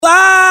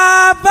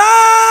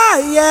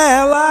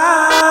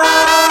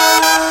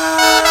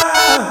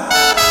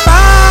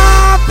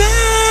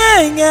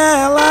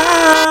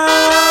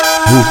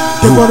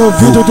Chegou no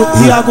ouvido do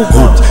Yago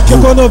Gomes,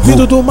 chegou no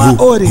ouvido do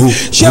Maori,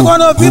 chegou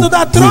no ouvido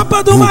da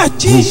tropa do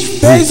Martins,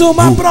 fez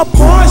uma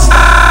proposta.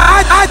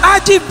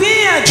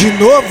 Adivinha? De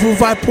novo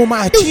vai pro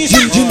Martins,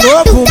 de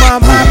novo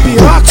mamar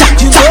piroca,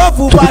 de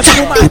novo vai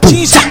pro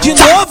Martins, de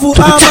novo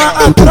ama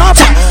a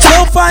tropa.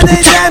 Não faz nem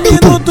 10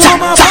 minutos,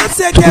 mas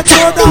você quer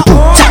toda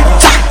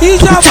hora. E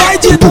já vai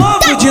de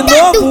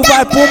novo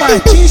vai pro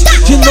Martins,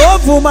 de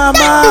novo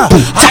mamar.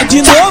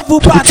 De novo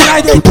pra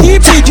trás da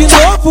equipe, de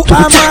novo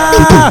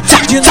amar.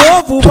 De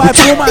novo vai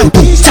pro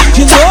Martins,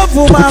 de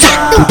novo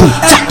mamar.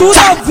 É tudo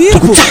ao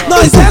vivo,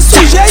 nós é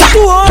sujeito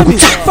homem.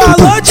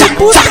 Falou de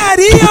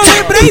putaria, eu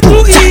lembrei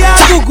do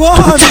Yago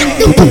Gomes.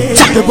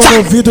 Chegou no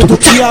ouvido do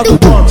Yago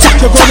Gomes,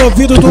 chegou no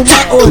ouvido do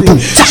Maori,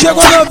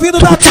 chegou no ouvido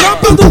da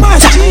tropa do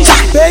Martins,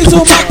 fez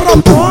uma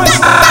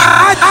proposta.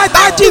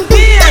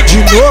 Adivinha? De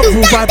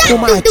novo vai pro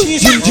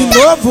Martins, de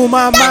novo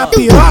mamar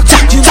piroca,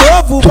 de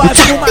novo vai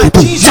pro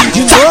Martins,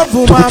 de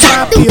novo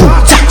mamar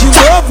piroca, de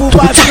novo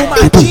vai pro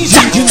Martins,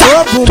 de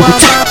novo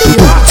mamar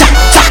piroca.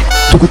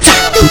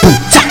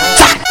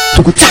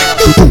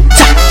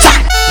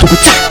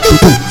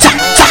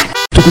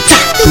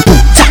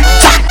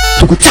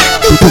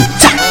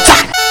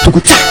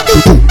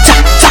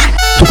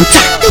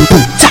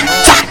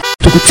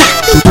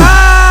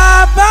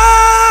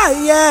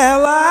 Vai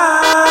ela,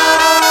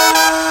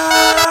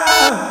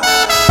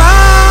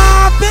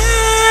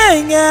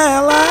 vem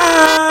ela.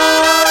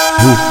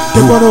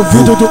 Chegou no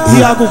ouvido do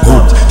Yago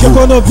Gomes,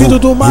 chegou no ouvido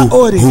do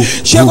Maori,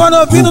 chegou no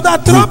ouvido da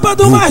tropa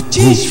do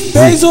Martins,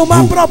 fez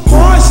uma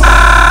proposta.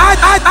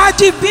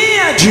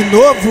 Adivinha? De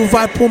novo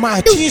vai pro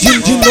Martins,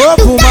 de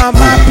novo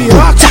mamar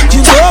piroca, de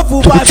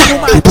novo vai pro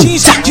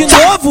Martins, de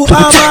novo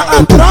ama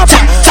a tropa.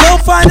 Não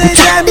faz nem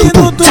 10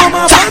 minutos,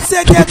 mas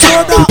você quer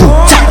toda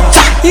hora.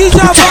 E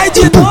já vai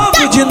de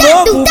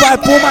novo vai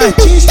pro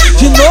Martins,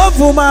 de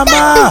novo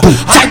mamar.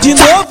 De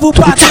novo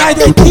pra trás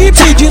da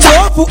equipe, de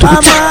novo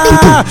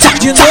amar.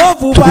 De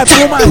novo vai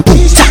pro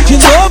Martins, de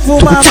novo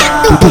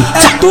mamar.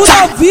 É tudo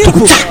ao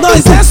vivo,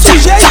 nós é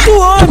sujeito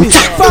homem.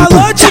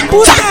 Falou de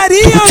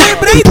putaria, eu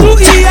lembrei do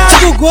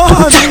Yago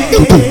Gomes.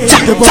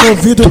 Chegou no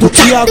ouvido do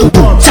Yago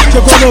Gomes,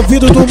 chegou no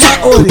ouvido do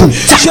Maori,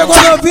 chegou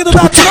no ouvido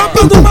da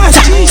tropa do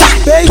Martins,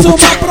 fez uma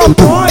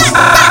proposta.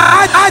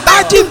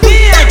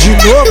 Adivinha? De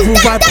novo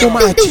vai pro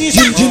Martins,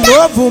 de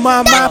novo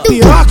mamar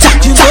piroca,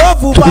 de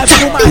novo vai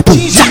pro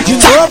Martins, de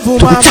novo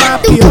mamar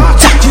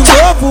piroca, de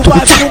novo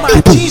vai pro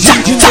Martins,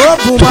 de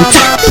novo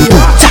mamar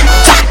piroca.